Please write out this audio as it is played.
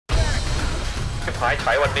ท้ายใ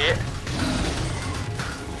ช้วันนี้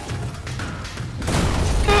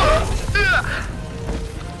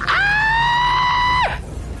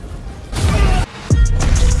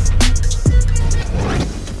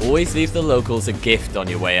Always leave the locals a gift on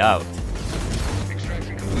your way out.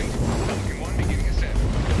 Extraction complete. Pelican 1 beginning ascent.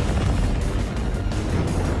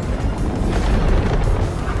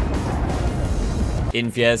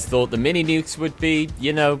 Inviers thought the mini nukes would be,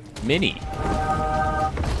 you know, mini.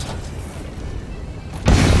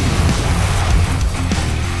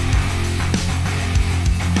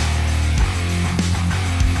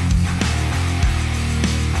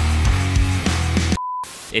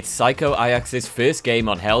 It's Psycho Ajax's first game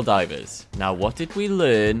on Helldivers. Now what did we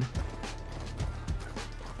learn?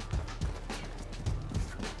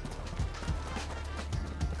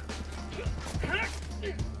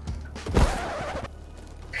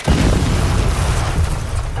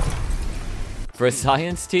 For a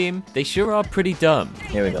science team, they sure are pretty dumb.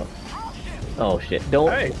 Here we go. Oh shit.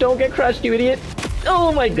 Don't get crushed, you idiot!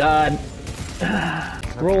 Oh my god!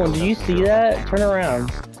 Roland, do you see that? Turn around.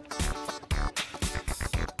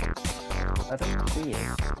 I don't see it.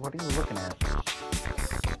 What are you looking at?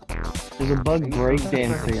 There's a bug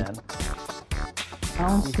breakdancing. I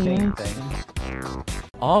don't see anything.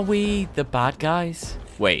 Are we the bad guys?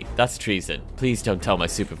 Wait, that's treason. Please don't tell my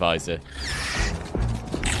supervisor.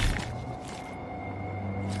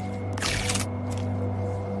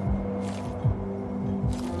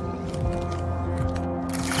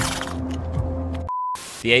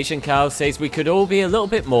 The Asian cow says we could all be a little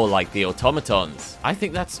bit more like the automatons. I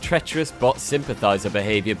think that's treacherous bot sympathizer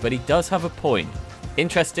behavior, but he does have a point.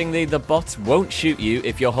 Interestingly, the bots won't shoot you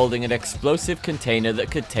if you're holding an explosive container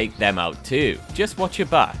that could take them out too. Just watch your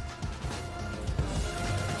back.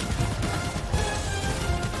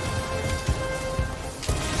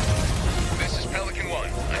 This is Pelican 1.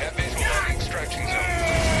 I have visual on the extraction zone.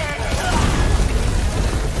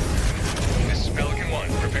 This is Pelican 1,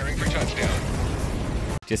 preparing for touchdown.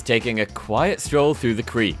 Just taking a quiet stroll through the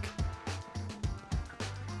creek.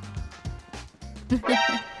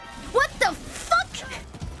 What the fuck?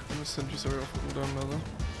 I'm gonna send you somewhere else.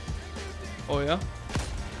 Oh yeah?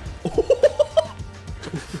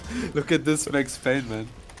 Look at this Mech's pain, man.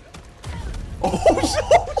 Oh shit!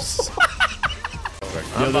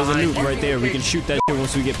 Yo, there's a nuke right there. We can shoot that shit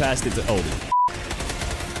once we get past it. Oh.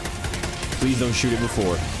 Please don't shoot it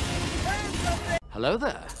before. Hello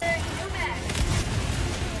there.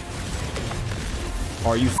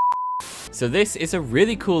 Are you So this is a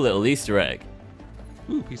really cool little Easter egg.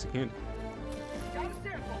 Ooh, piece of candy.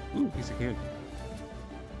 Ooh, piece of candy.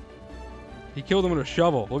 He killed him with a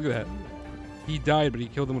shovel. Look at that. He died, but he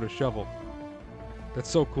killed him with a shovel. That's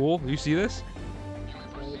so cool. Do you see this?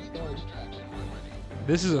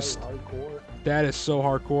 This is a... That is so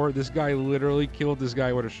hardcore. This guy literally killed this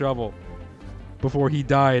guy with a shovel before he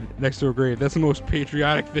died next to a grave. That's the most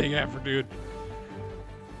patriotic thing ever, dude.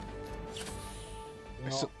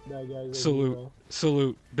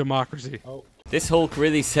 Salute democracy. This Hulk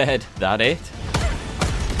really said, that it?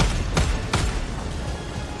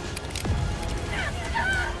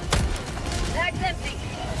 Bag's empty.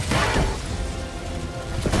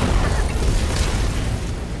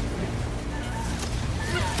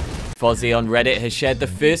 Fozzie on Reddit has shared the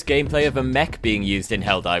first gameplay of a mech being used in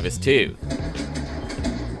Helldivers 2.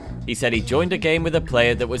 He said he joined a game with a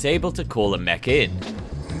player that was able to call a mech in.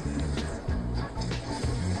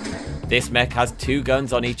 This mech has 2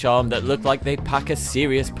 guns on each arm that look like they pack a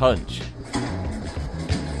serious punch.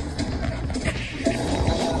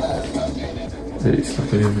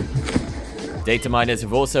 Data miners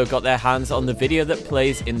have also got their hands on the video that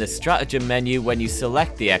plays in the stratagem menu when you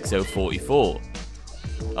select the XO44.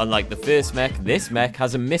 Unlike the first mech, this mech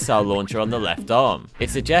has a missile launcher on the left arm. It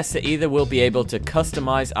suggests that either we'll be able to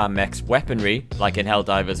customize our mech's weaponry, like in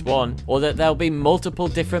Helldivers 1, or that there'll be multiple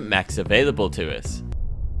different mechs available to us.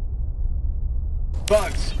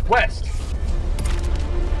 Bugs, west.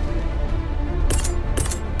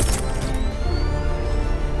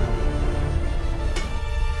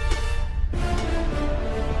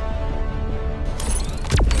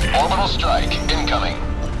 Orbital strike incoming.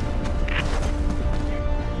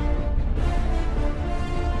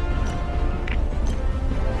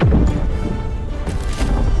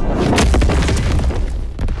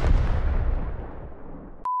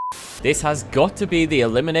 This has got to be the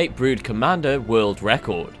Eliminate Brood Commander world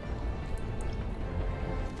record.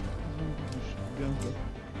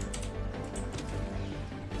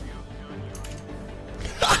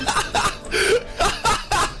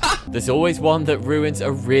 There's always one that ruins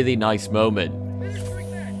a really nice moment.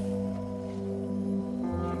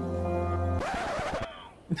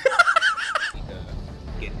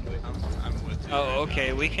 Oh,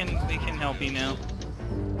 okay. We can help you now.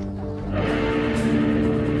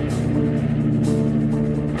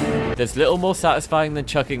 There's little more satisfying than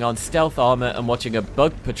chucking on stealth armor and watching a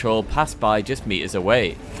bug patrol pass by just meters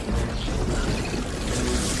away.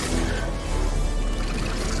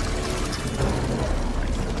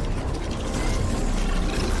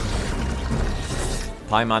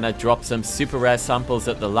 Paimana dropped some super rare samples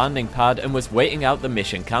at the landing pad and was waiting out the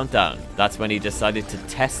mission countdown. That's when he decided to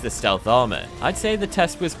test the stealth armor. I'd say the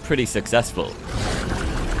test was pretty successful.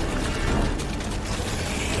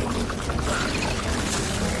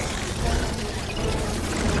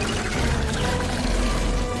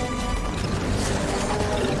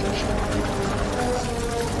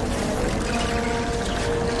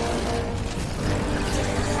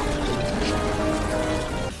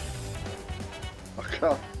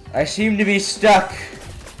 I seem to be stuck.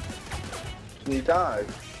 Can you dive?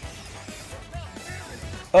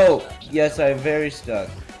 Oh, yes, I'm very stuck.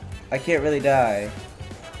 I can't really die.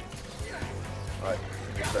 Right,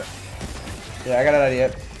 get there. Yeah, I got an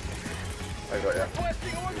idea. I got ya.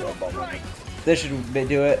 You got a bomb on me. This should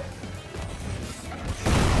do it.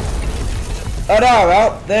 Oh no,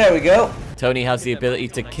 well, there we go. Tony has the ability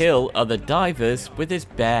to kill other divers with his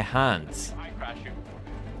bare hands.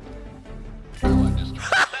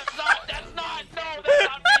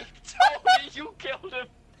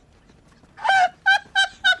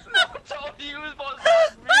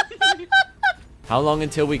 How long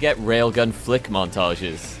until we get railgun flick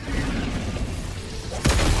montages?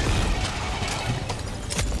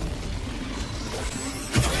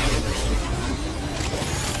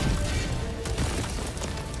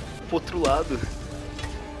 Pro outro lado.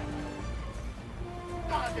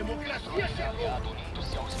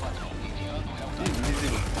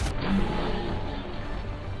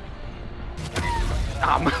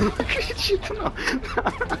 Ah, mano, não acredito não.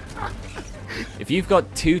 If you've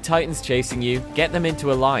got two Titans chasing you, get them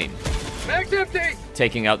into a line. Mech's empty!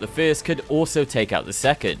 Taking out the first could also take out the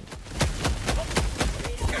second.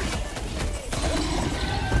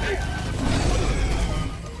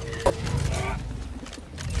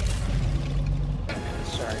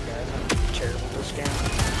 Sorry guys, I'm terrible this game.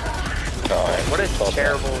 What a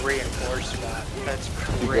terrible reinforced spot. That's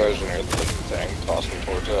crazy. You guys are near the thing, toss me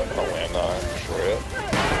towards it, I'll land on it, destroy it.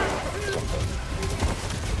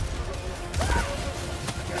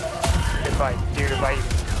 If I even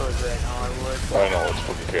could right now, I would. I know, it's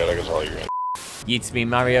fucking chaotic as all you're in. Yeatsme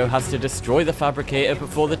Mario has to destroy the fabricator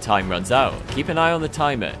before the time runs out. Keep an eye on the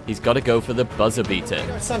timer. He's got to go for the buzzer beater.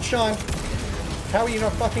 Sunshine, how are you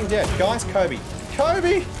not fucking dead? Guys, Kobe.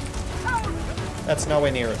 Kobe! That's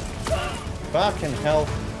nowhere near it. Fucking hell.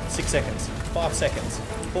 6 seconds. 5 seconds.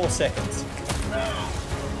 4 seconds.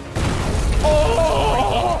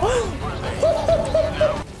 Oh!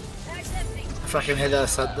 Fucking hell, I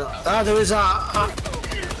said that. Ah, there was a...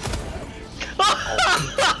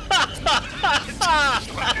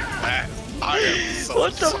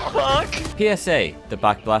 What the fuck? PSA, the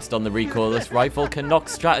backblast on the recoilless rifle can knock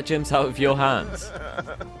stratagems out of your hands.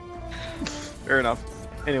 Fair enough.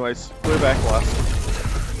 Anyways, we're back last.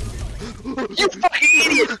 You fucking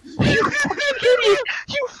idiot! You fucking idiot!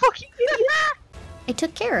 You fucking idiot! I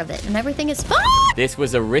took care of it, and everything is fine. This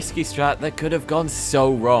was a risky strat that could have gone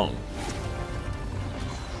so wrong.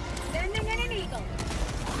 Sending in an eagle.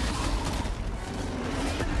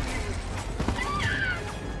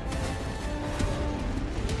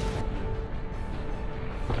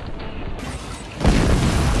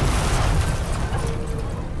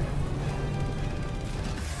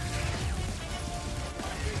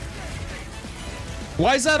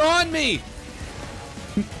 Why is that on me?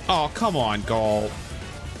 Oh, come on, Gall.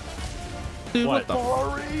 Dude, what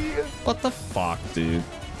the fuck, dude?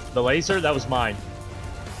 The laser? That was mine.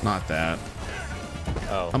 Not that.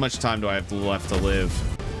 Oh. How much time do I have left to live?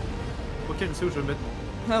 Vilken solskärm?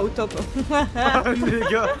 Ja, utanpå.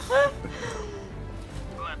 Ligga.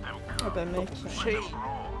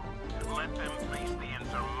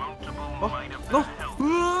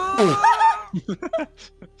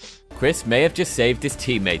 Chris may have just saved his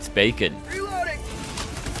teammates' bacon. Reloading!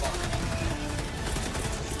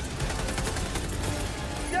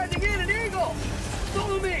 Sending in an eagle!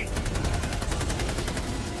 Follow me!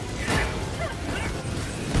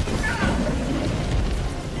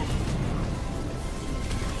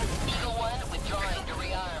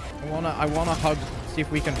 I wanna hug, see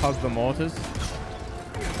if we can hug the mortars.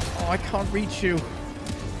 Oh, I can't reach you.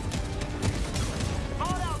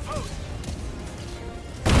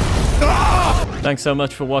 Thanks so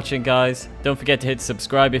much for watching, guys. Don't forget to hit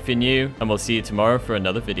subscribe if you're new, and we'll see you tomorrow for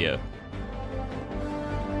another video.